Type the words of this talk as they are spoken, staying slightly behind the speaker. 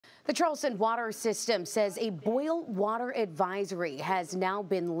The Charleston Water System says a boil water advisory has now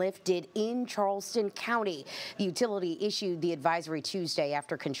been lifted in Charleston County. The utility issued the advisory Tuesday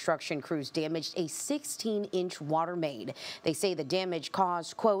after construction crews damaged a 16-inch water main. They say the damage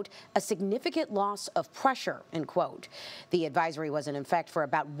caused, quote, a significant loss of pressure, end quote. The advisory was in effect for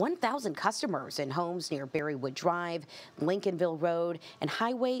about 1,000 customers in homes near Berrywood Drive, Lincolnville Road, and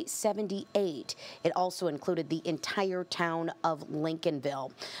Highway 78. It also included the entire town of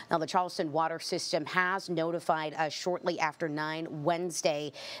Lincolnville. Now, the Charleston Water System has notified us shortly after 9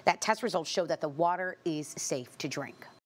 Wednesday that test results show that the water is safe to drink.